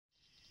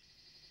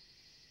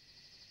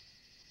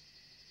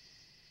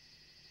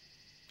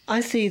I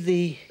see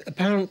the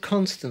apparent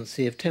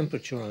constancy of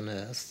temperature on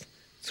Earth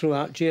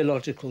throughout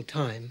geological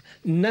time,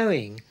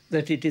 knowing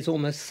that it is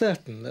almost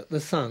certain that the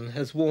sun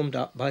has warmed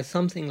up by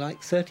something like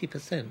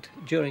 30%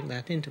 during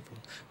that interval,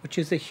 which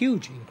is a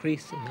huge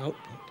increase in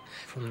output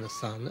from the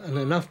sun and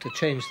enough to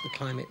change the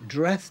climate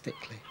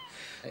drastically.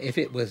 If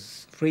it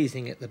was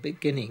freezing at the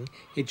beginning,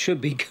 it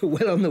should be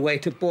well on the way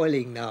to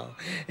boiling now.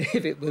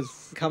 If it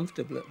was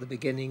comfortable at the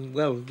beginning,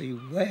 well, be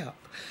way up.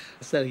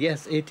 So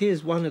yes, it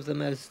is one of the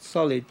most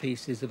solid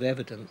pieces of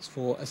evidence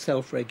for a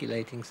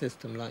self-regulating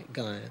system like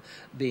Gaia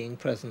being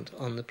present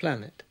on the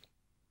planet.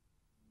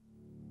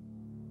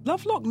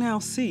 Lovelock now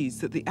sees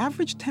that the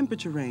average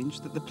temperature range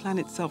that the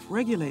planet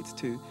self-regulates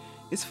to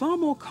is far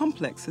more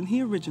complex than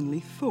he originally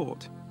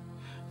thought.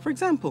 For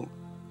example,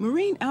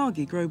 marine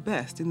algae grow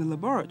best in the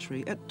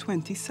laboratory at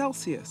 20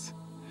 Celsius,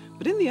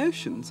 but in the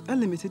oceans are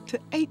limited to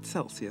 8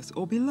 Celsius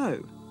or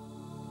below.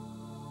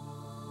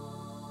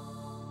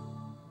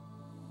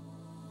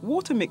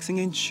 Water mixing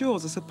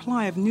ensures a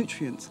supply of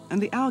nutrients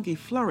and the algae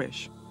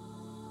flourish.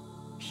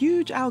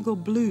 Huge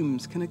algal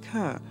blooms can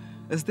occur,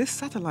 as this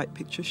satellite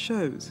picture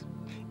shows,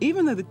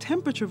 even though the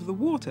temperature of the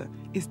water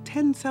is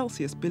 10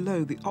 Celsius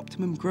below the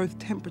optimum growth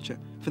temperature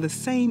for the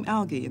same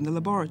algae in the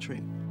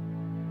laboratory.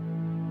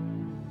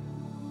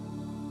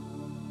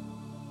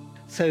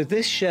 So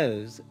this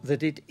shows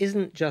that it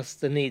isn't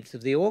just the needs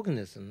of the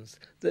organisms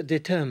that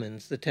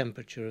determines the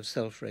temperature of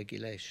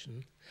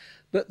self-regulation,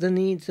 but the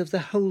needs of the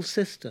whole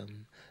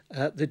system.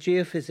 The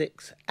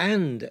geophysics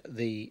and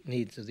the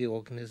needs of the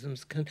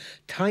organisms can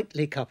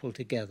tightly couple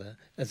together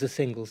as a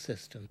single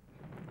system.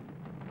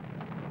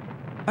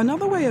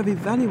 Another way of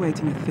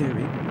evaluating a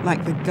theory,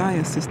 like the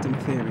Gaia system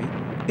theory,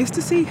 is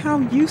to see how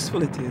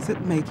useful it is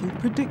at making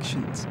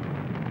predictions.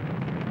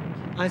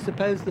 I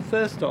suppose the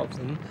first of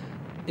them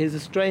is a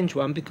strange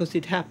one because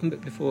it happened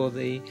before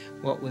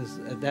what was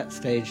at that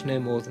stage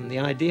no more than the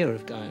idea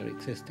of Gaia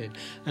existed.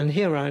 And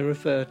here I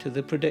refer to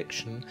the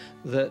prediction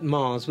that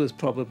Mars was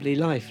probably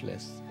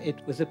lifeless. It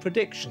was a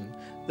prediction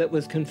that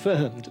was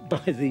confirmed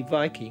by the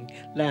Viking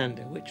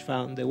lander, which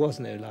found there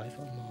was no life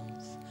on Mars.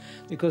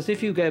 Because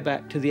if you go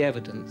back to the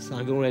evidence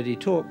I've already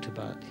talked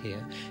about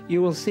here,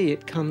 you will see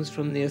it comes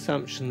from the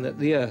assumption that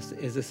the Earth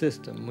is a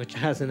system which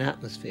has an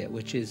atmosphere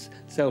which is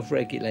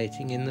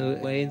self-regulating in the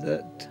way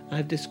that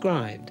I've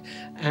described.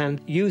 And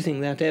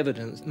using that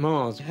evidence,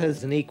 Mars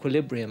has an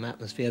equilibrium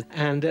atmosphere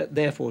and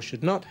therefore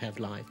should not have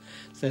life.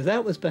 So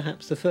that was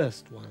perhaps the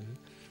first one.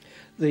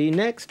 The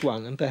next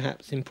one, and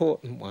perhaps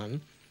important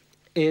one,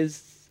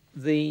 is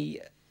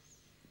the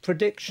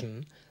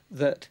prediction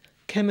that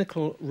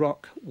chemical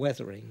rock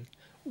weathering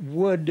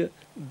would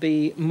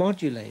be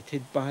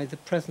modulated by the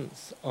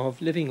presence of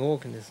living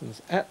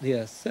organisms at the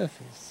Earth's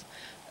surface,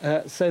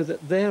 so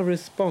that their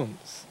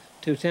response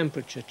to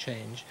temperature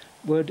change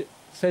would,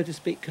 so to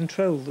speak,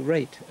 control the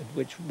rate at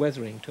which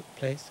weathering took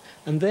place,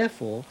 and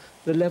therefore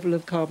the level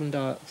of carbon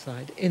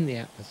dioxide in the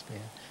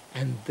atmosphere,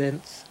 and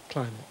thence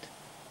climate.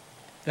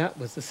 That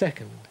was the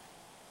second.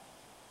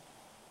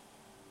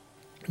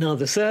 Now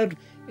the third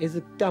is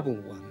a double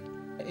one.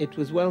 It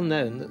was well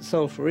known that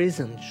sulphur is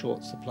in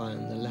short supply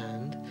on the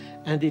land,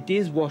 and it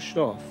is washed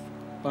off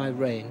by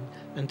rain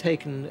and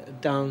taken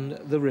down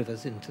the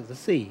rivers into the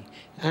sea.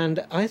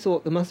 And I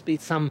thought there must be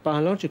some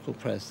biological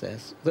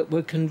process that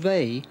would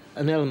convey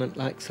an element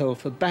like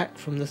sulphur back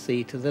from the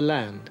sea to the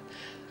land.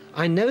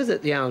 I know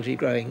that the algae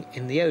growing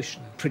in the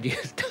ocean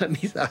produced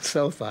dimethyl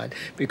sulfide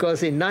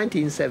because in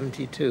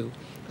 1972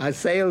 I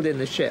sailed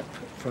in a ship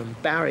from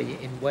Barry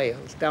in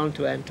Wales down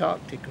to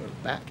Antarctica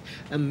and back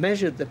and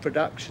measured the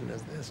production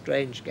of the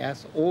strange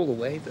gas all the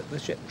way that the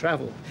ship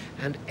travelled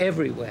and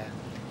everywhere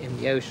in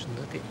the ocean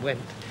that it went.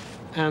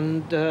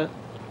 And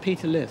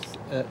Peter Liss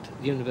at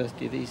the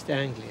University of East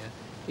Anglia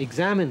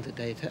examined the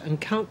data and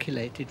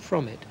calculated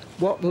from it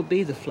what will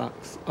be the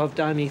flux of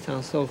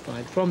dimethyl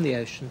sulfide from the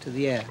ocean to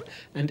the air.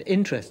 And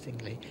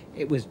interestingly,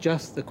 it was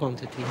just the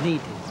quantity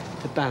needed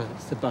to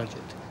balance the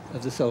budget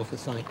of the sulfur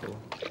cycle.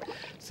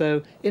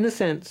 So, in a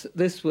sense,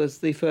 this was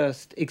the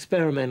first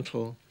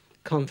experimental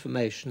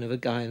confirmation of a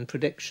Gaian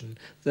prediction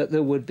that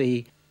there would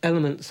be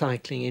element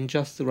cycling in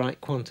just the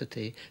right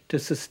quantity to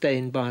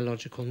sustain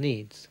biological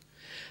needs.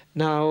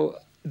 Now,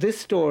 this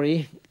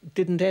story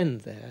didn't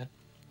end there.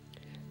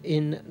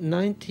 In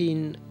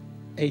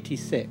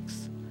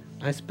 1986,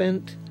 I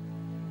spent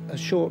a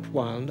short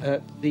while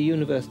at the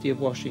University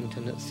of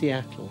Washington at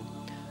Seattle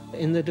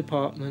in the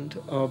department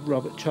of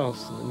Robert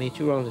Charlson, the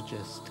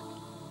meteorologist.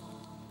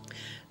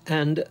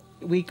 And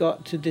we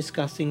got to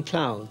discussing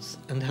clouds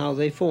and how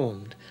they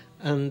formed.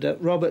 And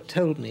Robert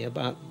told me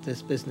about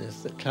this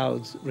business that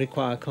clouds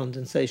require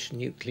condensation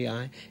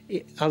nuclei,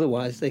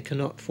 otherwise they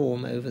cannot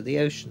form over the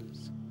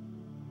oceans.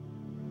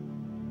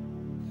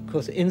 Of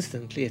course,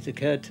 instantly it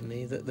occurred to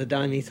me that the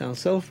dimethyl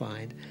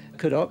sulfide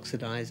could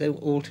oxidize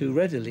all too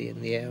readily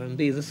in the air and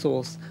be the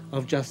source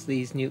of just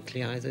these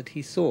nuclei that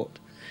he sought.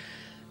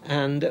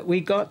 And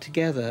we got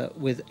together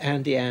with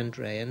Andy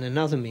Andre and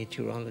another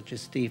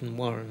meteorologist, Stephen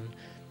Warren,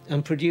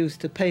 and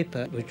produced a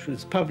paper which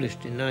was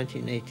published in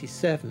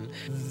 1987.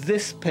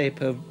 This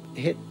paper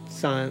hit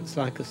science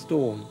like a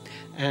storm,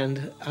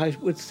 and I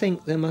would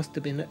think there must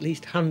have been at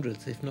least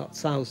hundreds, if not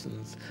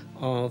thousands,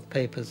 of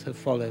papers have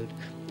followed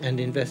and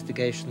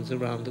investigations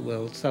around the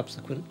world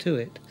subsequent to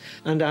it.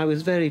 And I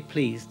was very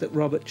pleased that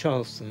Robert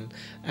Charlson,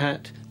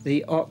 at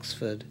the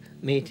Oxford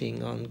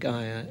meeting on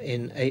Gaia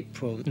in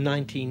April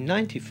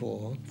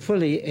 1994,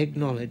 fully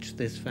acknowledged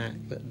this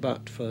fact that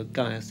but for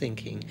Gaia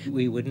thinking,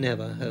 we would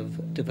never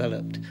have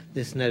developed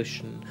this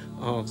notion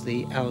of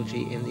the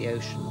algae in the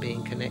ocean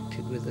being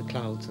connected with the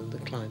clouds and the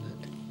climate.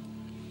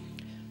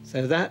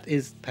 So that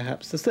is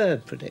perhaps the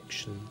third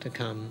prediction to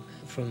come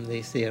from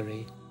the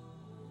theory.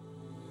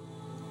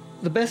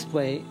 The best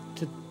way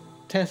to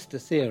test a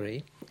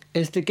theory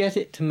is to get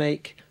it to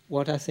make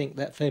what I think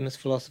that famous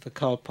philosopher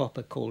Karl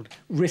Popper called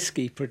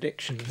risky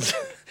predictions,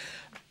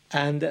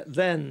 and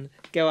then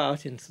go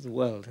out into the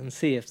world and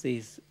see if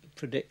these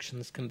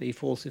predictions can be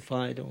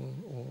falsified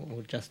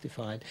or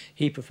justified.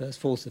 He prefers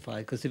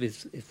falsified, because if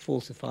it's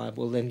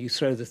falsifiable, then you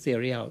throw the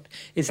theory out.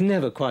 It's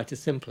never quite as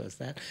simple as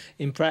that.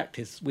 In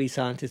practice, we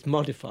scientists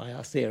modify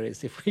our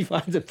theories if we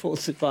find them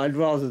falsified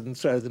rather than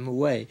throw them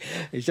away.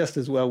 It's just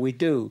as well we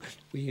do.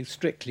 We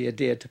strictly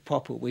adhere to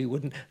Popper.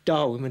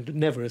 Darwin would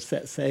never have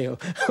set sail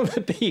on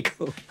the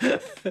Beagle.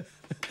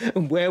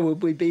 And where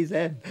would we be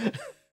then?